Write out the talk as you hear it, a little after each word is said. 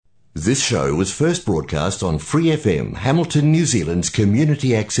This show was first broadcast on Free FM, Hamilton, New Zealand's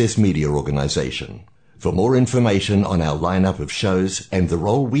community access media organisation. For more information on our lineup of shows and the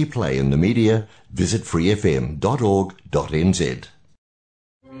role we play in the media, visit freefm.org.nz.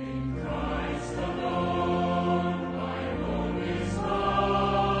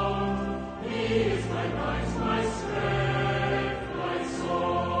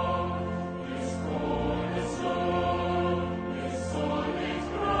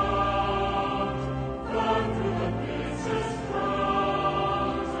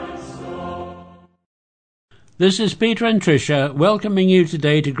 This is Peter and Tricia welcoming you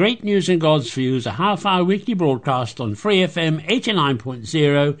today to Great News and God's Views, a half-hour weekly broadcast on Free FM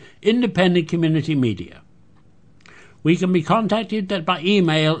 89.0 independent community media. We can be contacted by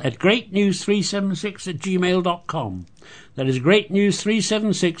email at greatnews376@gmail.com. That is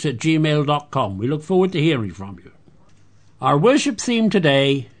greatnews376@gmail.com. We look forward to hearing from you. Our worship theme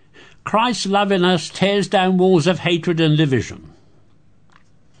today, Christ's love in us tears down walls of hatred and division.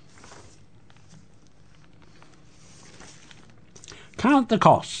 Count the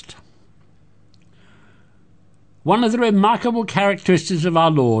cost. One of the remarkable characteristics of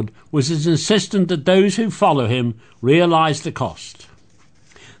our Lord was his insistence that those who follow him realize the cost.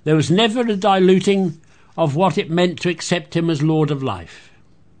 There was never a diluting of what it meant to accept him as Lord of life.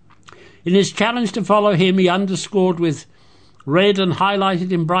 In his challenge to follow him, he underscored with red and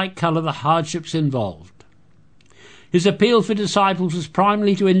highlighted in bright colour the hardships involved. His appeal for disciples was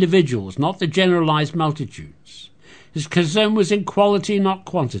primarily to individuals, not the generalized multitudes. His concern was in quality, not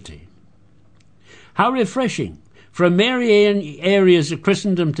quantity. How refreshing. For many areas of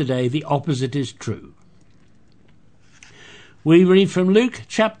Christendom today, the opposite is true. We read from Luke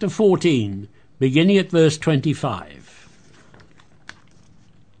chapter 14, beginning at verse 25.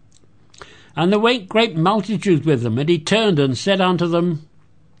 And there went great multitudes with them, and he turned and said unto them,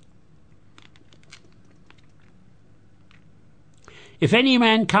 If any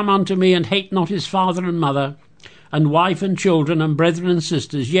man come unto me and hate not his father and mother, and wife and children and brethren and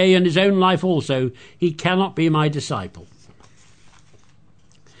sisters, yea, and his own life also, he cannot be my disciple.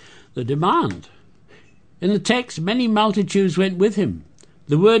 The demand. In the text, many multitudes went with him.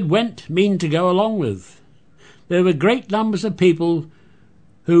 The word went means to go along with. There were great numbers of people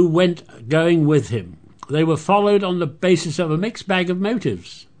who went going with him. They were followed on the basis of a mixed bag of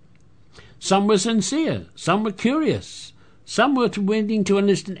motives. Some were sincere, some were curious. Some were willing to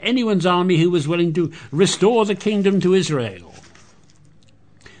enlist in anyone's army who was willing to restore the kingdom to Israel.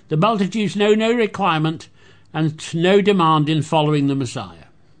 The multitudes know no requirement and no demand in following the Messiah.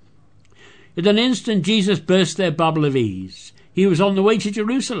 In an instant, Jesus burst their bubble of ease. He was on the way to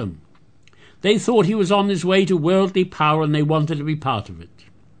Jerusalem. They thought he was on his way to worldly power, and they wanted to be part of it.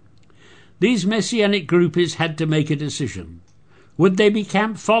 These messianic groupies had to make a decision. Would they be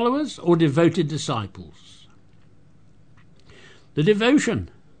camp followers or devoted disciples? The devotion.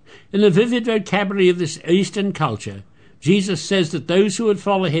 In the vivid vocabulary of this Eastern culture, Jesus says that those who would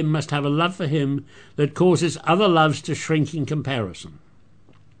follow him must have a love for him that causes other loves to shrink in comparison.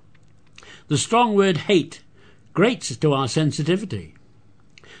 The strong word hate grates to our sensitivity.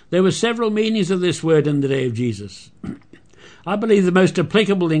 There were several meanings of this word in the day of Jesus. I believe the most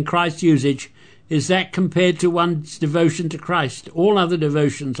applicable in Christ's usage is that compared to one's devotion to Christ, all other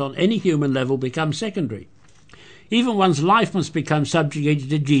devotions on any human level become secondary. Even one's life must become subjugated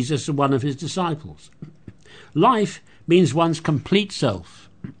to Jesus and one of his disciples. Life means one's complete self.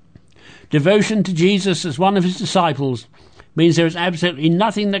 Devotion to Jesus as one of his disciples means there is absolutely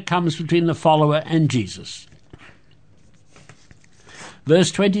nothing that comes between the follower and Jesus. Verse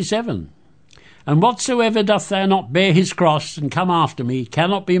 27, And whatsoever doth thou not bear his cross and come after me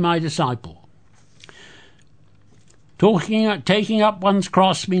cannot be my disciple. Taking up one's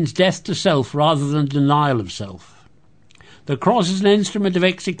cross means death to self rather than denial of self. The cross is an instrument of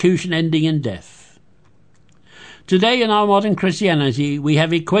execution ending in death. Today in our modern Christianity, we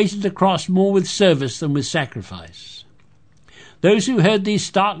have equated the cross more with service than with sacrifice. Those who heard these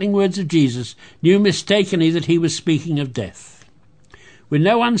startling words of Jesus knew mistakenly that he was speaking of death. With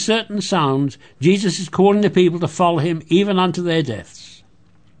no uncertain sound, Jesus is calling the people to follow him even unto their deaths.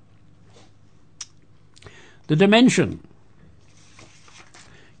 The dimension.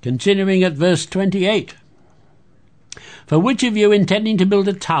 Continuing at verse 28. For which of you, intending to build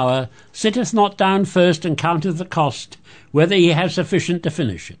a tower, sitteth not down first and counteth the cost, whether he have sufficient to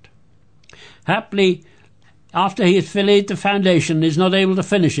finish it? Haply, after he hath laid the foundation and is not able to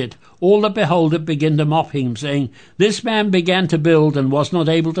finish it, all that behold it begin to mock him, saying, This man began to build and was not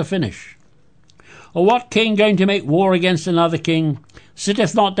able to finish. Or what king going to make war against another king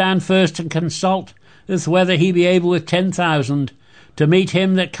sitteth not down first and consulteth whether he be able with 10,000 to meet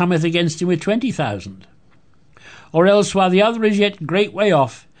him that cometh against him with 20,000? Or else, while the other is yet great way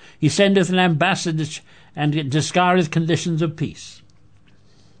off, he sendeth an ambassador and discourageth conditions of peace.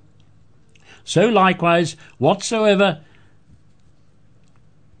 So likewise, whatsoever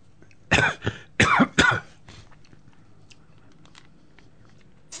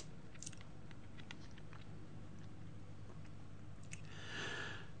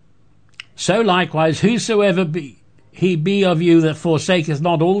whosoever he be of you that forsaketh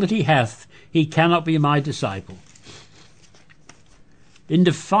not all that he hath, he cannot be my disciple. In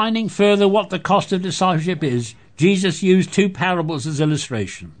defining further what the cost of discipleship is, Jesus used two parables as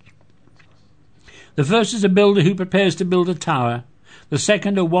illustrations. The first is a builder who prepares to build a tower, the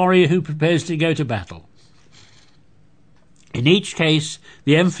second a warrior who prepares to go to battle. In each case,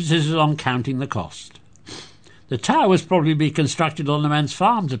 the emphasis is on counting the cost. The tower was probably be constructed on the man's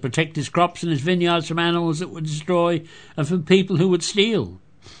farm to protect his crops and his vineyards from animals that would destroy and from people who would steal.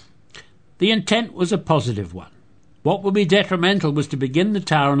 The intent was a positive one. What would be detrimental was to begin the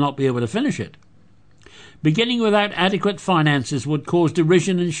tower and not be able to finish it. Beginning without adequate finances would cause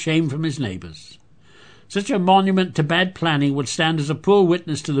derision and shame from his neighbours. Such a monument to bad planning would stand as a poor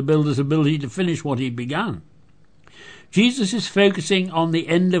witness to the builder's ability to finish what he'd begun. Jesus is focusing on the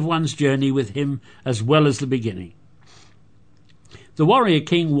end of one's journey with him as well as the beginning. The warrior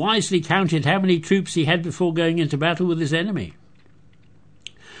king wisely counted how many troops he had before going into battle with his enemy.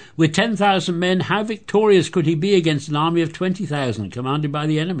 With 10,000 men, how victorious could he be against an army of 20,000 commanded by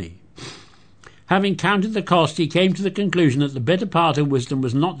the enemy? Having counted the cost, he came to the conclusion that the better part of wisdom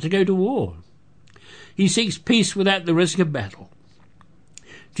was not to go to war. He seeks peace without the risk of battle.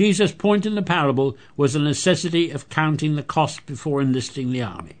 Jesus' point in the parable was the necessity of counting the cost before enlisting the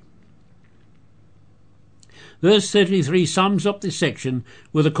army. Verse 33 sums up this section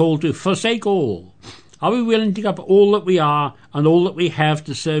with a call to forsake all. Are we willing to give up all that we are and all that we have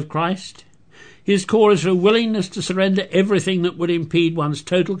to serve Christ? His call is for a willingness to surrender everything that would impede one's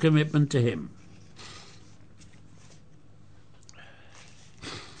total commitment to him.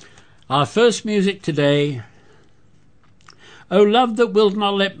 Our first music today, O Love That Wilt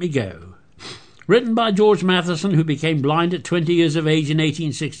Not Let Me Go, written by George Matheson, who became blind at 20 years of age in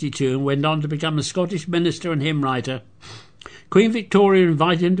 1862 and went on to become a Scottish minister and hymn writer. Queen Victoria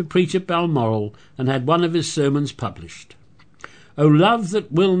invited him to preach at Balmoral and had one of his sermons published. O Love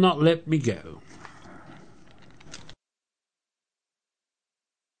That Will Not Let Me Go.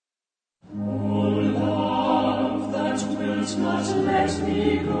 O love that wilt not let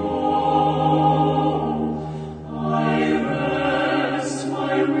me go, I rest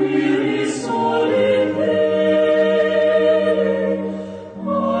my weary soul in thee.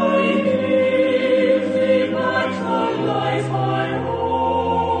 I give thee back the life I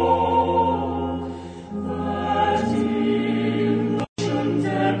owe, that in the ocean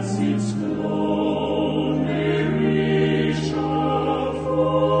depths its glow may reach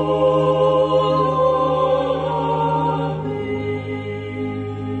afar me.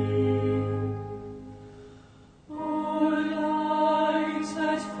 O light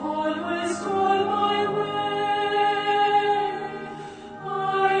that followest all my way,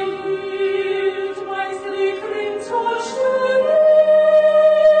 I yield my flickering torch to thee.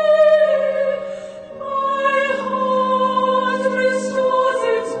 My heart restores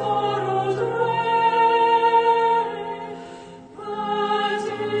its borrowed ray, that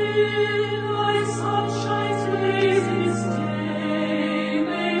in thy sunshine's blazing day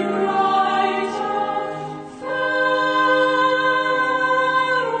may rise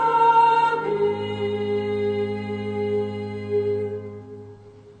fairer be.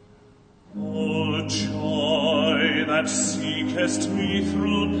 O joy that seekest me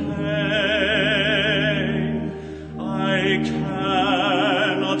through pain, I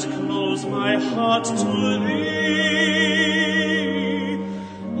cannot close my heart to thee.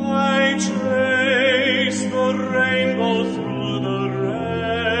 I trace the rainbow through the rain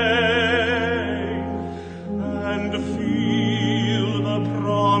and feel the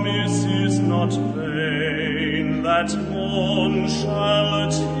promise is not vain, that morn shall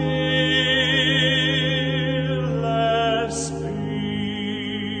tearless be.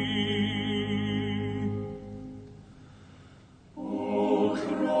 O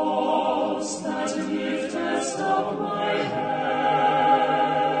cross that liftest up my hand,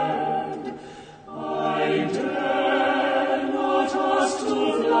 I dare not ask to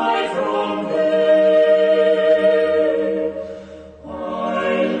fly from thee.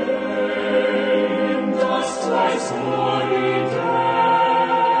 I lay in dust life's glory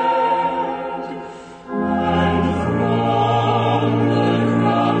dead, and from the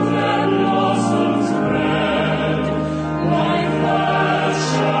ground that blossoms red, my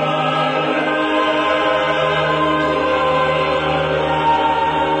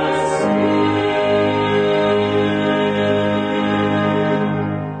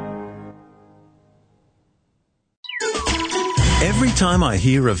time I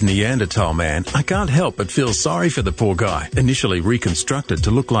hear of Neanderthal man, I can't help but feel sorry for the poor guy. Initially reconstructed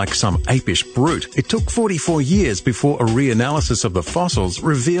to look like some apish brute, it took 44 years before a reanalysis of the fossils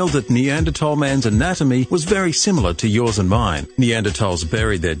revealed that Neanderthal man's anatomy was very similar to yours and mine. Neanderthals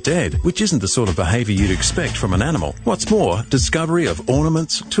buried their dead, which isn't the sort of behaviour you'd expect from an animal. What's more, discovery of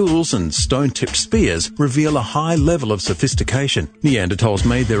ornaments, tools and stone-tipped spears reveal a high level of sophistication. Neanderthals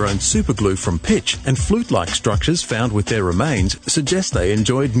made their own superglue from pitch, and flute-like structures found with their remains suggest they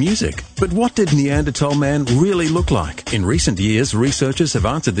enjoyed music. But what did Neanderthal man really look like? In recent years, researchers have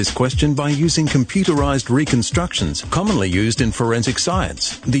answered this question by using computerized reconstructions, commonly used in forensic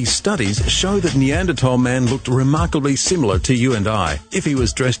science. These studies show that Neanderthal man looked remarkably similar to you and I. If he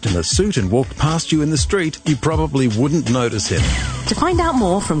was dressed in a suit and walked past you in the street, you probably wouldn't notice him. To find out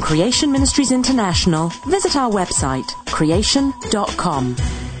more from Creation Ministries International, visit our website, creation.com.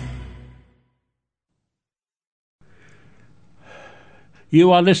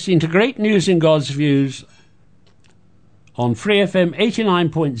 You are listening to Great News in God's Views on Free FM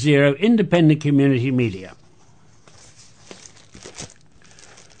 89.0 Independent Community Media.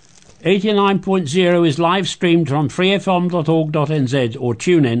 89.0 is live streamed from freefm.org.nz or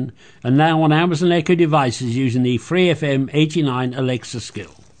TuneIn, and now on Amazon Echo devices using the Free FM 89 Alexa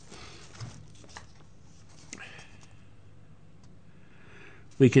skill.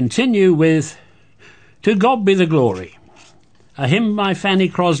 We continue with To God Be the Glory, a hymn by Fanny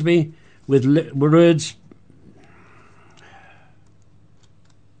Crosby with words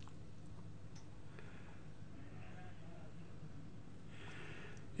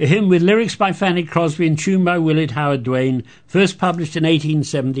a hymn with lyrics by Fanny Crosby and tune by Willett Howard Duane, first published in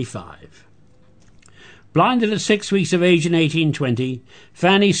 1875. Blinded at 6 weeks of age in 1820,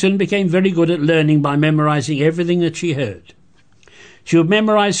 Fanny soon became very good at learning by memorizing everything that she heard. She would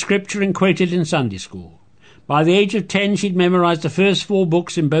memorize scripture and quote it in Sunday school. By the age of 10, she'd memorized the first 4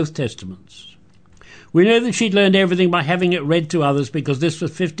 books in both Testaments. We know that she'd learned everything by having it read to others because this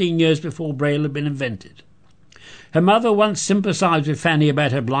was 15 years before Braille had been invented. Her mother once sympathized with Fanny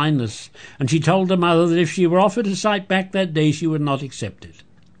about her blindness, and she told her mother that if she were offered a sight back that day, she would not accept it.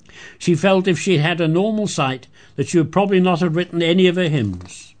 She felt if she had a normal sight that she would probably not have written any of her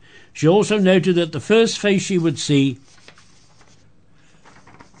hymns. She also noted that the first face she would see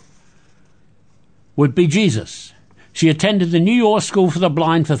would be Jesus. She attended the New York School for the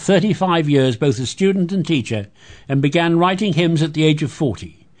Blind for 35 years, both as student and teacher, and began writing hymns at the age of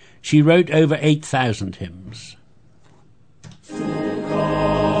 40. She wrote over 8,000 hymns.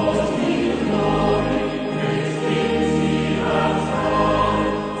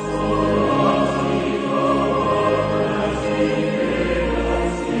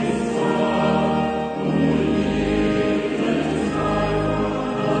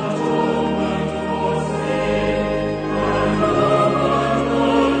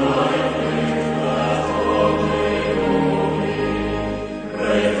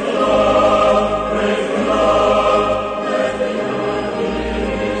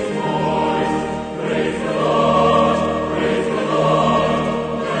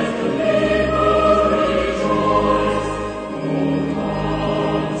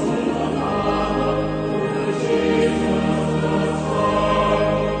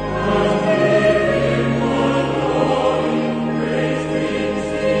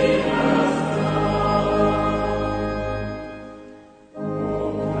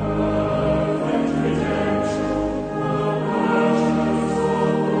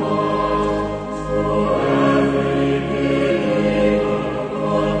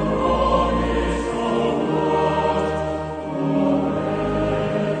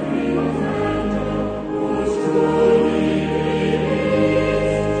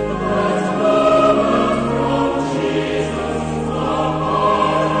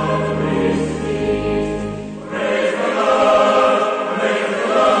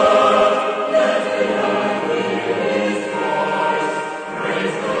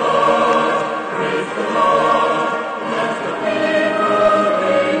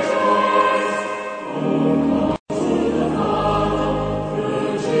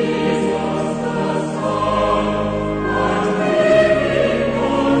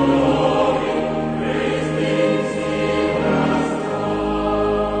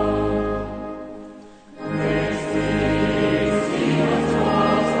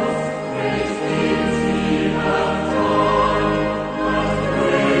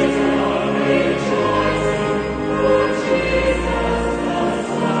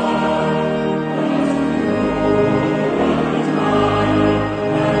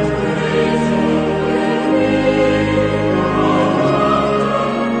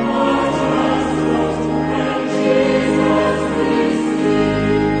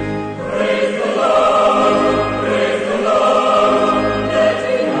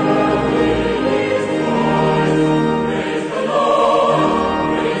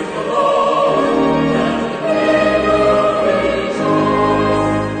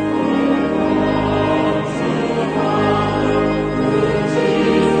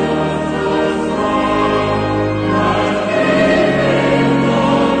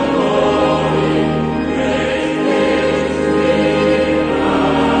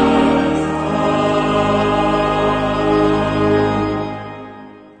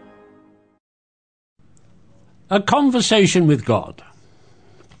 A conversation with God.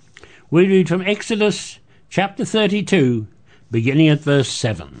 We read from Exodus chapter 32, beginning at verse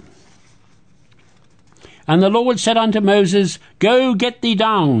 7. And the Lord said unto Moses, Go, get thee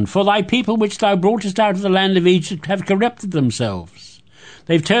down, for thy people which thou broughtest out of the land of Egypt have corrupted themselves.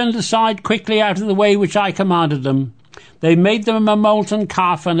 They've turned aside quickly out of the way which I commanded them. They made them a molten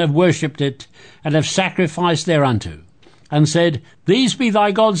calf, and have worshipped it, and have sacrificed thereunto, and said, These be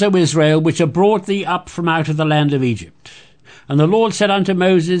thy gods, O Israel, which have brought thee up from out of the land of Egypt. And the Lord said unto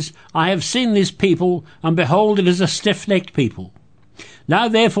Moses, I have seen this people, and behold, it is a stiff-necked people. Now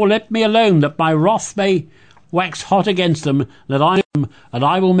therefore let me alone, that my wrath may wax hot against them, and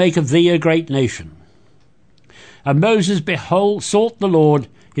I will make of thee a great nation. And Moses, sought the Lord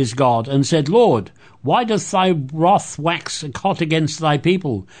his God, and said, Lord, why doth thy wrath wax hot against thy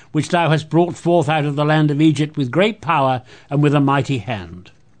people, which thou hast brought forth out of the land of Egypt with great power and with a mighty hand?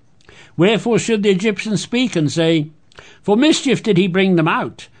 Wherefore should the Egyptians speak and say, For mischief did he bring them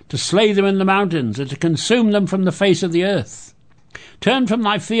out, to slay them in the mountains, and to consume them from the face of the earth? Turn from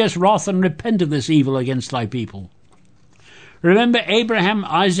thy fierce wrath, and repent of this evil against thy people. Remember Abraham,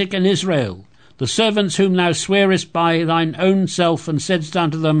 Isaac, and Israel, the servants whom thou swearest by thine own self, and saidst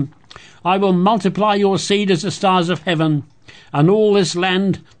unto them, I will multiply your seed as the stars of heaven, and all this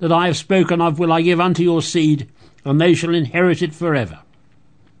land that I have spoken of will I give unto your seed, and they shall inherit it forever.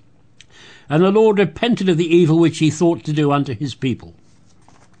 And the Lord repented of the evil which he thought to do unto his people.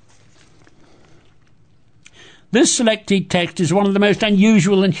 This selected text is one of the most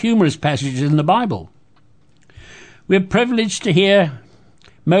unusual and humorous passages in the Bible. We are privileged to hear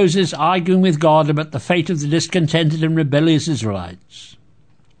Moses arguing with God about the fate of the discontented and rebellious Israelites.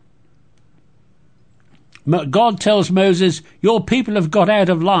 God tells Moses, Your people have got out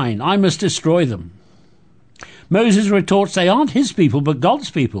of line. I must destroy them. Moses retorts, They aren't his people, but God's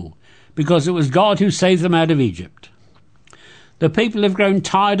people, because it was God who saved them out of Egypt. The people have grown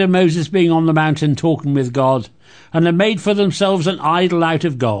tired of Moses being on the mountain talking with God, and have made for themselves an idol out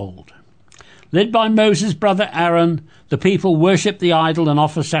of gold. Led by Moses' brother Aaron, the people worship the idol and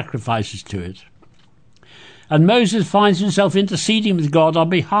offer sacrifices to it. And Moses finds himself interceding with God on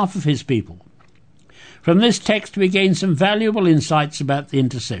behalf of his people. From this text we gain some valuable insights about the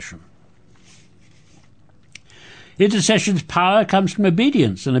intercession. Intercession's power comes from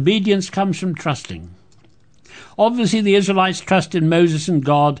obedience, and obedience comes from trusting. Obviously, the Israelites' trust in Moses and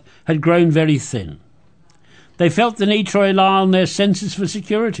God had grown very thin. They felt the need to rely on their senses for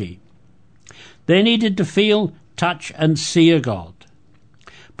security. They needed to feel, touch, and see a God.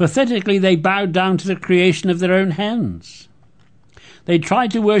 Pathetically, they bowed down to the creation of their own hands. They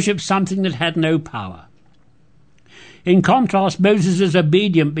tried to worship something that had no power. In contrast, Moses is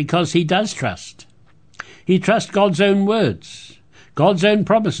obedient because he does trust. He trusts God's own words, God's own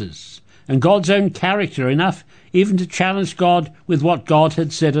promises, and God's own character enough even to challenge God with what God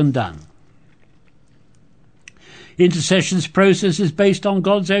had said and done. Intercession's process is based on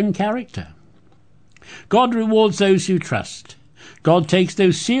God's own character. God rewards those who trust. God takes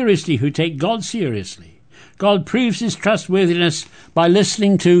those seriously who take God seriously. God proves his trustworthiness by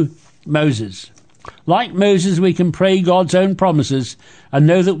listening to Moses. Like Moses, we can pray God's own promises and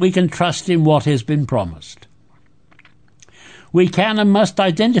know that we can trust in what has been promised. We can and must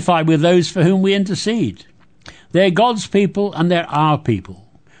identify with those for whom we intercede. They're God's people and they're our people.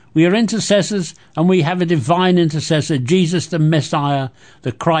 We are intercessors, and we have a divine intercessor, Jesus the Messiah,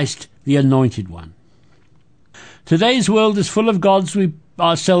 the Christ, the Anointed One. Today's world is full of gods we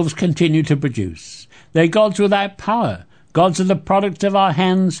ourselves continue to produce. They're gods without power. Gods are the product of our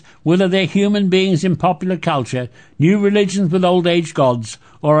hands, whether they're human beings in popular culture, new religions with old-age gods,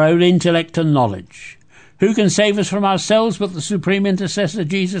 or our own intellect and knowledge. Who can save us from ourselves but the supreme intercessor,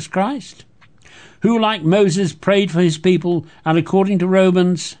 Jesus Christ? Who, like Moses, prayed for his people, and according to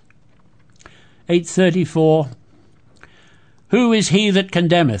Romans 8:34, who is he that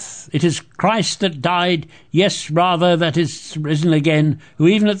condemneth? It is Christ that died, yes, rather, that is risen again, who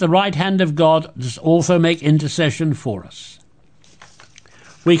even at the right hand of God does also make intercession for us.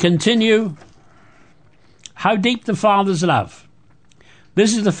 We continue, How Deep the Father's Love.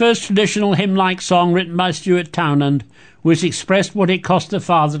 This is the first traditional hymn-like song written by Stuart Townend, which expressed what it cost the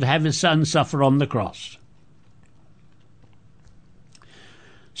Father to have his Son suffer on the cross.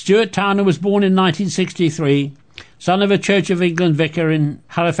 Stuart Townend was born in 1963, son of a Church of England vicar in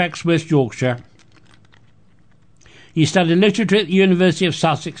Halifax, West Yorkshire. He studied literature at the University of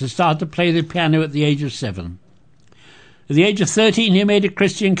Sussex and started to play the piano at the age of 7. At the age of 13, he made a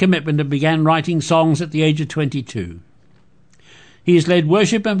Christian commitment and began writing songs at the age of 22. He has led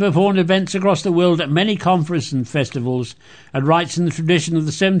worship and performed events across the world at many conferences and festivals, and writes in the tradition of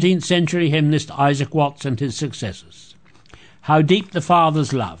the 17th century hymnist Isaac Watts and his successors. How Deep the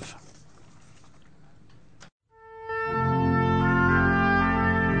Father's Love.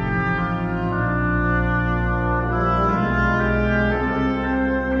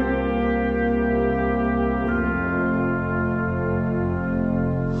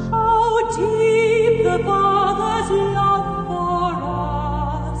 How deep the Father's love for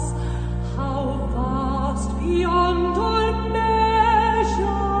us, how vast beyond all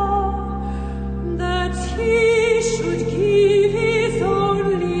measure, that He should give His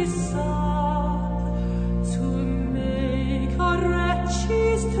only Son to make a wretch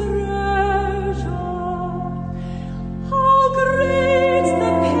His treasure. How great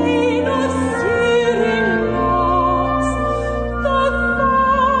the pain of searing loss! The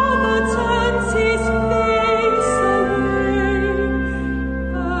Father turns His face away,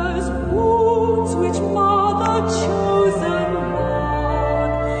 as wounds which mar the chosen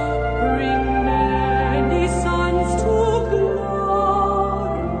one bring many sons to glory.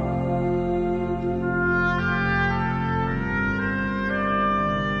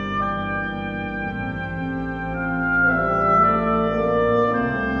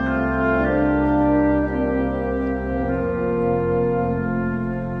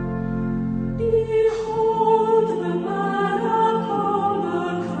 Behold the man upon the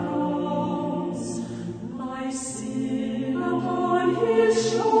cross, my sin upon His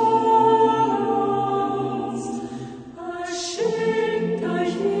shoulders. Ashamed, I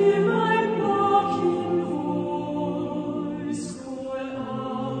hear my mocking voice call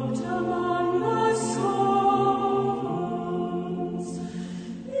out among the sorrows.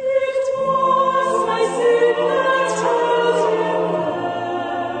 It was my sin that held Him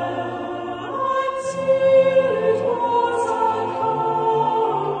until it was accomplished.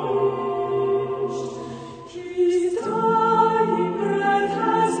 His dying breath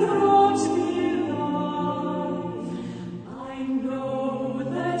has brought me life. I know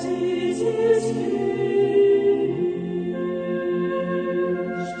that it is finished.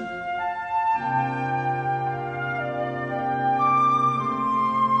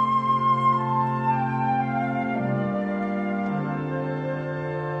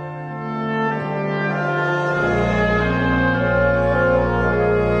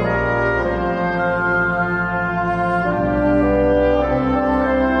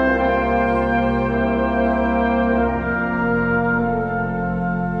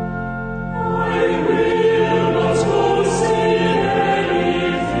 I will not boast in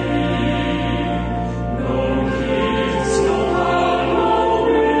anything, no gifts, no power,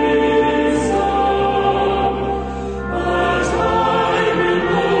 no wisdom, but I will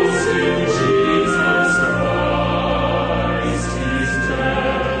boast in Jesus Christ, His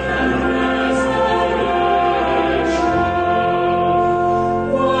death and resurrection.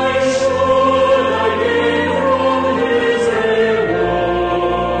 Why should I gain from His reward?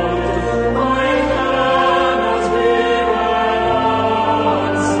 I cannot give an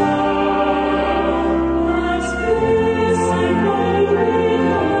answer, but this I know with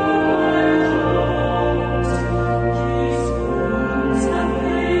all my heart: His wounds have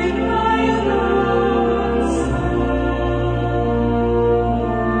paid my ransom.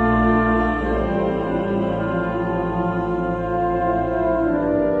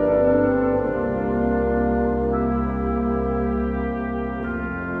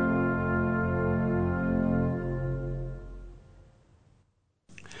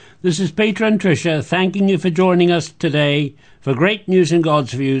 This is Peter and Tricia thanking you for joining us today for Great News and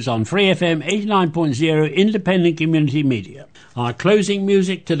God's Views on Free FM 89.0 Independent Community Media. Our closing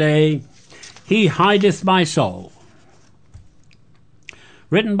music today, He Hideth My Soul.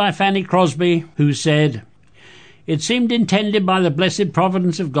 Written by Fanny Crosby, who said, "It seemed intended by the blessed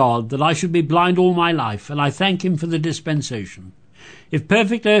providence of God that I should be blind all my life, and I thank Him for the dispensation. If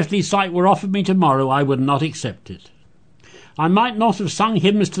perfect earthly sight were offered me tomorrow, I would not accept it. I might not have sung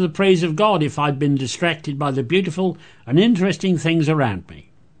hymns to the praise of God if I'd been distracted by the beautiful and interesting things around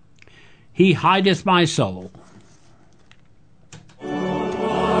me. He hideth my soul." He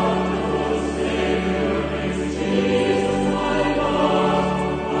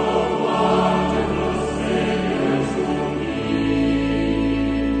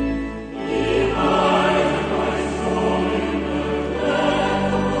hideth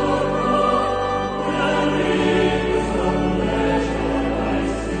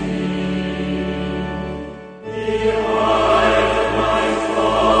my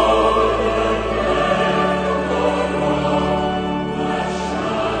soul.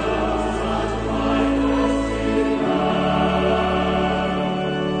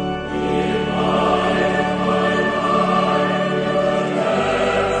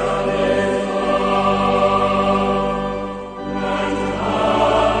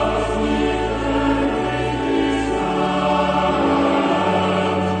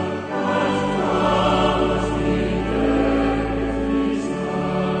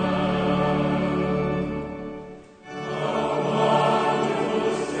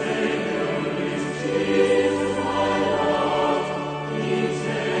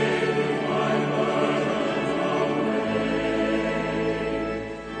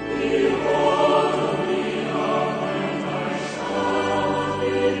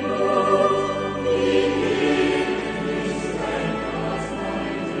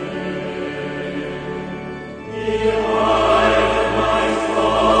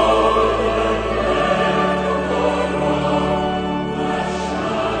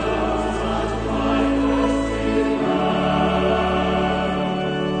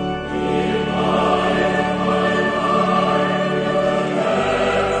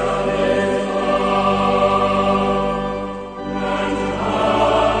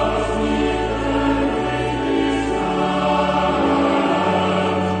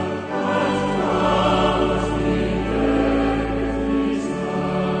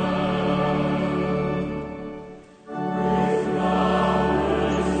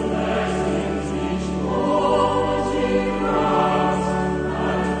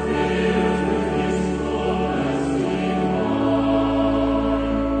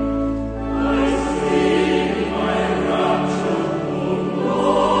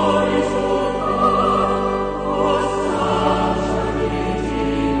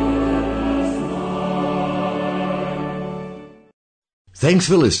 Thanks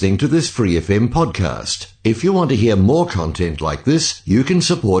for listening to this Free FM podcast. If you want to hear more content like this, you can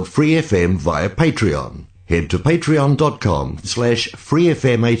support Free FM via Patreon. Head to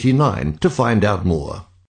patreon.com/freefm89 to find out more.